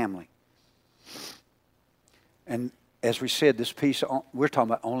your family. And as we said, this peace we're talking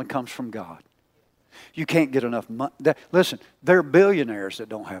about only comes from God. You can't get enough money. Listen, there are billionaires that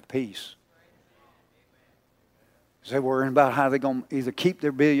don't have peace. They're worrying about how they're going to either keep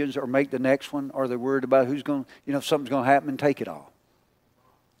their billions or make the next one, or they're worried about who's going to, if something's going to happen and take it all.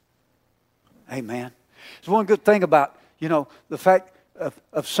 Amen. There's one good thing about, the fact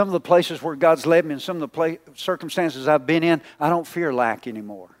of some of the places where God's led me and some of the circumstances I've been in, I don't fear lack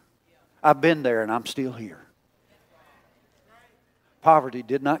anymore. I've been there and I'm still here. Poverty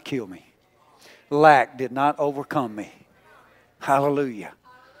did not kill me. Lack did not overcome me. Hallelujah.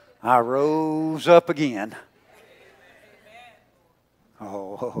 I rose up again.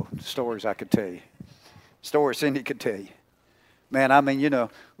 Oh, stories I could tell you. Stories Cindy could tell you. Man, I mean, you know,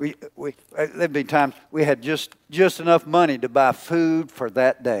 there'd be times we had just enough money to buy food for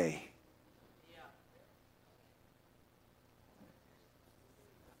that day.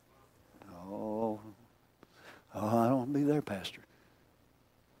 Oh, I don't want to be there, Pastor.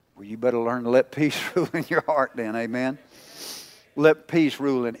 Well, you better learn to let peace rule in your heart then, amen? Let peace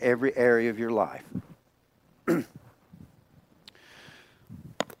rule in every area of your life.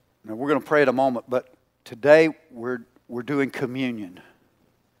 Now, we're going to pray in a moment, but today we're doing communion.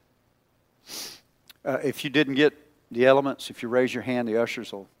 If you didn't get the elements, if you raise your hand, the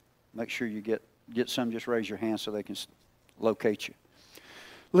ushers will make sure you get some. Just raise your hand so they can locate you.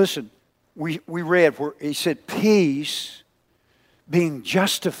 Listen, we read where he said, peace being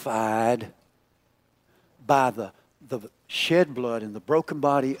justified by the shed blood and the broken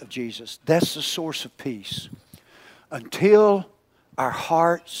body of Jesus. That's the source of peace. Until our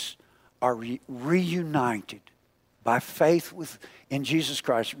hearts are reunited by faith in Jesus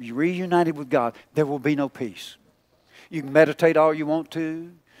Christ, reunited with God, there will be no peace. You can meditate all you want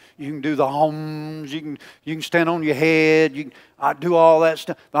to. You can do the hums. You can stand on your head. You can do all that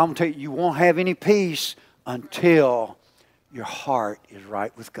stuff. But I'm going to tell you, you won't have any peace until your heart is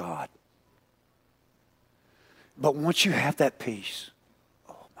right with God. But once you have that peace,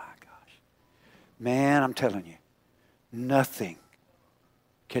 oh my gosh, man, I'm telling you, nothing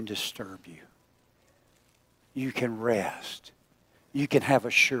can disturb you. You can rest. You can have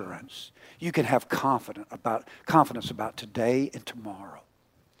assurance. You can have confidence about today and tomorrow.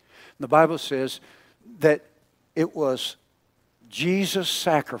 The Bible says that it was Jesus'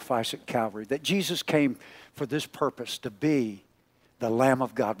 sacrifice at Calvary, that Jesus came for this purpose, to be the Lamb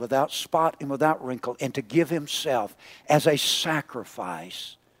of God without spot and without wrinkle, and to give himself as a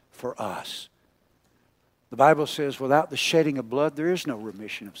sacrifice for us. The Bible says without the shedding of blood, there is no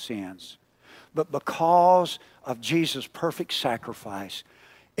remission of sins. But because of Jesus' perfect sacrifice,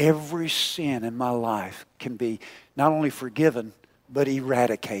 every sin in my life can be not only forgiven, but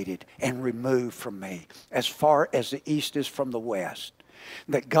eradicated and removed from me as far as the east is from the west.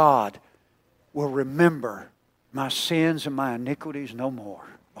 That God will remember my sins and my iniquities no more.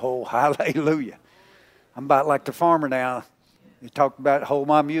 Oh, hallelujah. I'm about like the farmer now. You talk about hold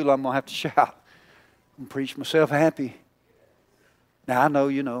my mule, I'm going to have to shout and preach myself happy. Now I know,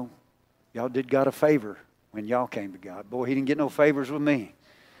 y'all did God a favor when y'all came to God. Boy, he didn't get no favors with me.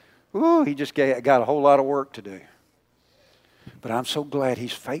 Ooh, he just got a whole lot of work to do. But I'm so glad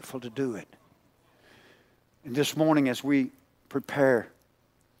he's faithful to do it. And this morning as we prepare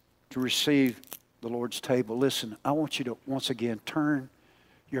to receive the Lord's table, listen, I want you to once again turn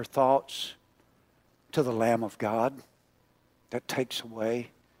your thoughts to the Lamb of God that takes away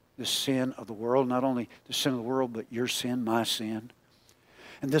the sin of the world. Not only the sin of the world, but your sin, my sin.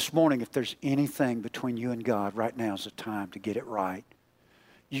 And this morning, if there's anything between you and God, right now is the time to get it right.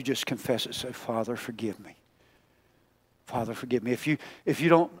 You just confess it. Say, Father, forgive me. Father, forgive me. If you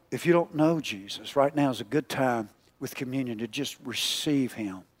don't know Jesus, right now is a good time with communion to just receive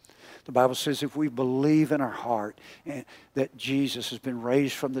him. The Bible says if we believe in our heart that Jesus has been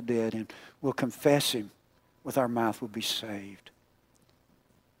raised from the dead and we'll confess him with our mouth, we'll be saved.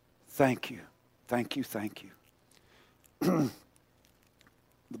 Thank you. Thank you. Thank you.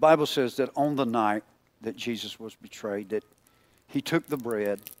 The Bible says that on the night that Jesus was betrayed, that he took the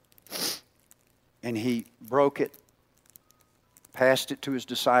bread and he broke it, passed it to his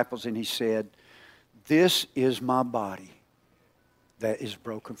disciples, and he said, "This is my body that is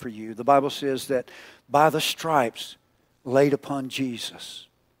broken for you." The Bible says that by the stripes laid upon Jesus,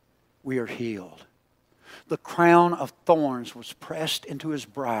 we are healed. The crown of thorns was pressed into his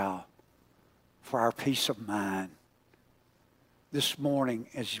brow for our peace of mind. This morning,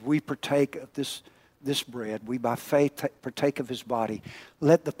 as we partake of this bread, we by faith partake of his body.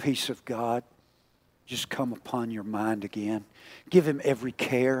 Let the peace of God just come upon your mind again. Give him every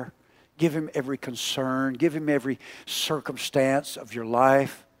care. Give him every concern. Give him every circumstance of your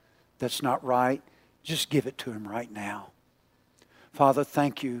life that's not right. Just give it to him right now. Father,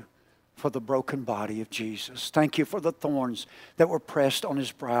 thank you for the broken body of Jesus. Thank you for the thorns that were pressed on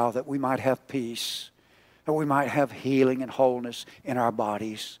his brow, that we might have peace, that we might have healing and wholeness in our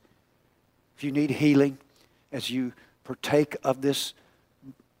bodies. If you need healing as you partake of this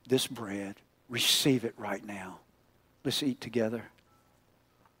bread, receive it right now. Let's eat together.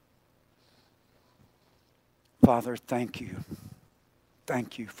 Father, thank you.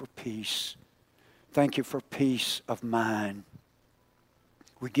 Thank you for peace. Thank you for peace of mind.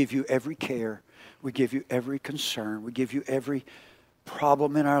 We give you every care. We give you every concern. We give you every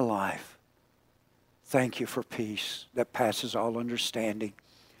problem in our life. Thank you for peace that passes all understanding.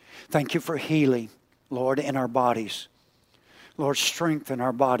 Thank you for healing, Lord, in our bodies. Lord, strengthen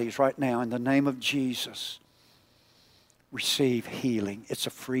our bodies right now in the name of Jesus. Receive healing. It's a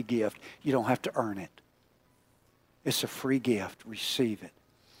free gift. You don't have to earn it. It's a free gift. Receive it.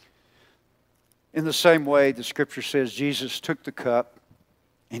 In the same way, the Scripture says Jesus took the cup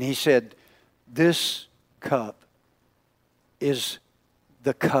and He said, this cup is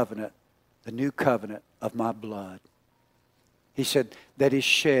the covenant, the new covenant of my blood. He said, that is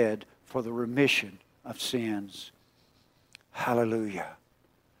shed for the remission of sins. Hallelujah.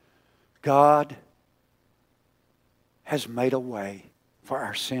 God has made a way for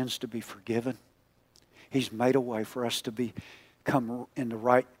our sins to be forgiven. He's made a way for us to come in the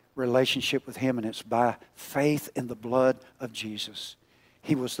right relationship with Him, and it's by faith in the blood of Jesus.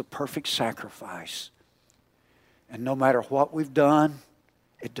 He was the perfect sacrifice. And no matter what we've done,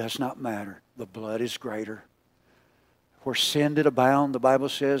 it does not matter. The blood is greater. Where sin did abound, the Bible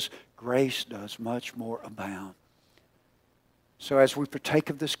says, grace does much more abound. So as we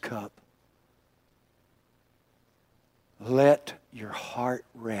partake of this cup, let your heart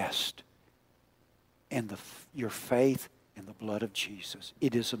rest in your faith in the blood of Jesus.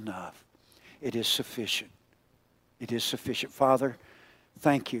 It is enough. It is sufficient. It is sufficient. Father,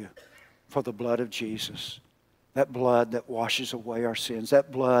 thank you for the blood of Jesus. That blood that washes away our sins.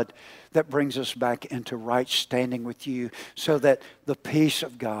 That blood that brings us back into right standing with you so that the peace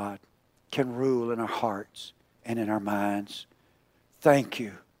of God can rule in our hearts and in our minds. Thank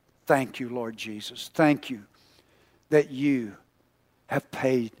you. Thank you, Lord Jesus. Thank you that you have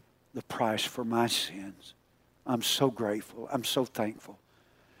paid the price for my sins. I'm so grateful. I'm so thankful.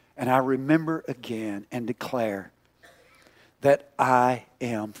 And I remember again and declare that I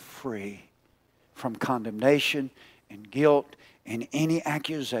am free from condemnation and guilt and any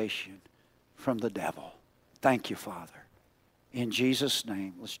accusation from the devil. Thank you, Father. In Jesus'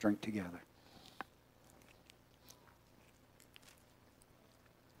 name, let's drink together.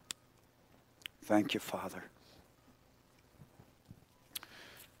 Thank you, Father.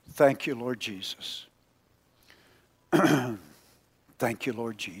 Thank you, Lord Jesus. Thank you,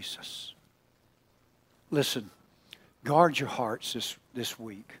 Lord Jesus. Listen, guard your hearts this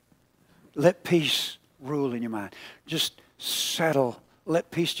week. Let peace rule in your mind. Just settle. Let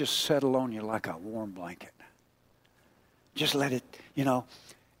peace just settle on you like a warm blanket. Just let it,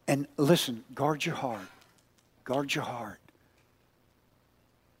 and listen, guard your heart. Guard your heart.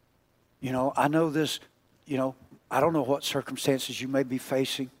 I know this, I don't know what circumstances you may be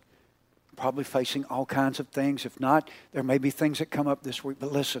facing. Probably facing all kinds of things. If not, there may be things that come up this week.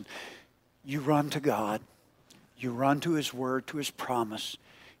 But listen, you run to God. You run to His Word, to His promise.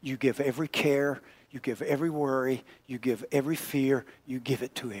 You give every care. You give every worry. You give every fear. You give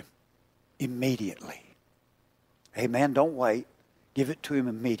it to Him immediately. Amen. Don't wait. Give it to Him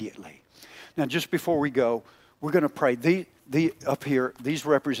immediately. Now, just before we go, we're going to pray. Up here, these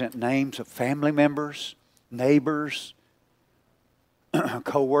represent names of family members, neighbors,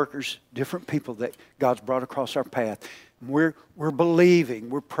 co-workers, different people that God's brought across our path. We're believing,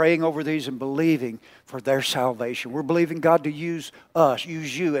 we're praying over these and believing for their salvation. We're believing God to use us,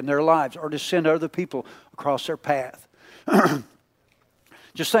 use you in their lives, or to send other people across their path.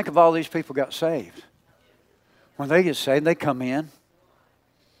 Just think of all these people got saved. When they get saved, they come in.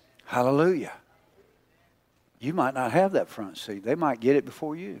 Hallelujah. You might not have that front seat. They might get it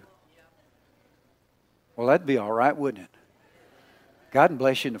before you. Well, that'd be all right, wouldn't it? God can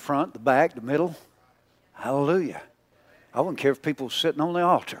bless you in the front, the back, the middle. Hallelujah. I wouldn't care if people were sitting on the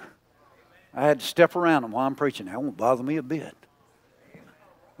altar. I had to step around them while I'm preaching. That won't bother me a bit.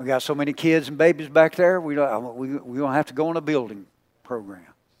 We got so many kids and babies back there, we don't have to go on a building program.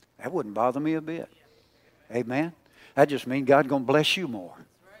 That wouldn't bother me a bit. Amen. That just means God's going to bless you more.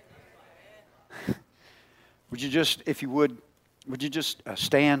 Would you just, if you would you just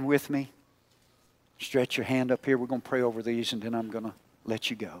stand with me? Stretch your hand up here. We're going to pray over these, and then I'm going to let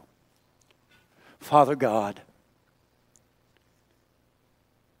you go. Father God,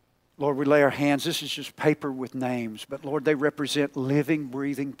 Lord, we lay our hands. This is just paper with names, but Lord, they represent living,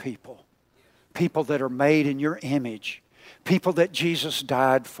 breathing people. People that are made in your image. People that Jesus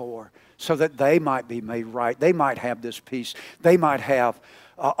died for so that they might be made right. They might have this peace. They might have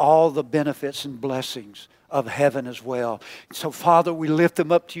all the benefits and blessings of heaven as well. So, Father, we lift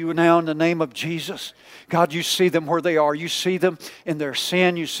them up to you now in the name of Jesus. God, you see them where they are. You see them in their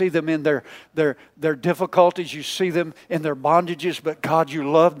sin. You see them in their difficulties. You see them in their bondages. But God, you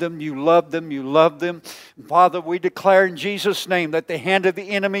love them. You love them. You love them. Father, we declare in Jesus' name that the hand of the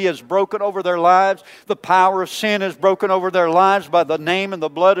enemy is broken over their lives. The power of sin is broken over their lives by the name and the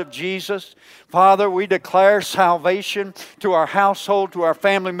blood of Jesus. Father, we declare salvation to our household, to our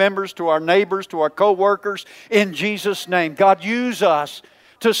family members, to our neighbors, to our co-workers, in Jesus' name. God, use us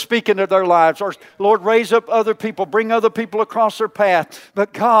to speak into their lives. Or, Lord, raise up other people, bring other people across their path.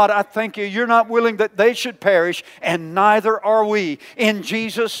 But God, I thank you, you're not willing that they should perish, and neither are we. In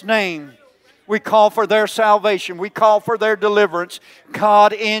Jesus' name, we call for their salvation. We call for their deliverance.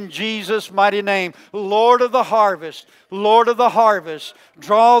 God, in Jesus' mighty name, Lord of the harvest, Lord of the harvest,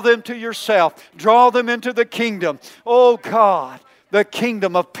 draw them to yourself. Draw them into the kingdom. Oh God, the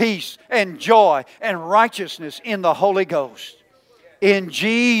kingdom of peace and joy and righteousness in the Holy Ghost. In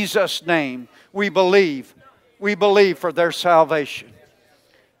Jesus' name, we believe. We believe for their salvation.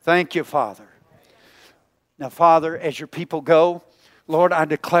 Thank you, Father. Now, Father, as your people go, Lord, I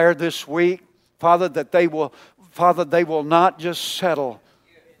declare this week, Father, that they will not just settle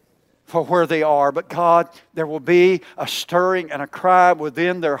for where they are, but God, there will be a stirring and a cry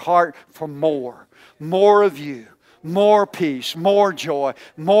within their heart for more. More of you. More peace, more joy,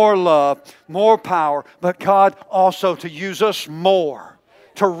 more love, more power. But God, also to use us more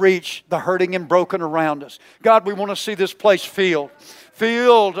to reach the hurting and broken around us. God, we want to see this place filled.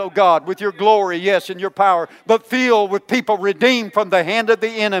 Filled, oh God, with your glory, yes, and your power, but filled with people redeemed from the hand of the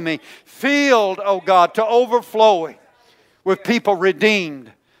enemy. Filled, oh God, to overflowing with people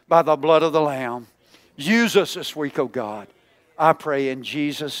redeemed by the blood of the Lamb. Use us this week, oh God. I pray in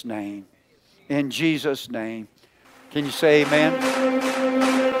Jesus' name. In Jesus' name. Can you say amen?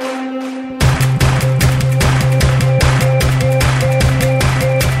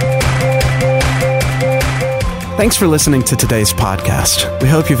 Thanks for listening to today's podcast. We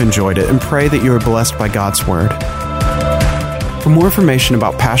hope you've enjoyed it and pray that you are blessed by God's Word. For more information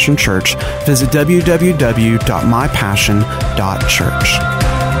about Passion Church, visit www.mypassion.church.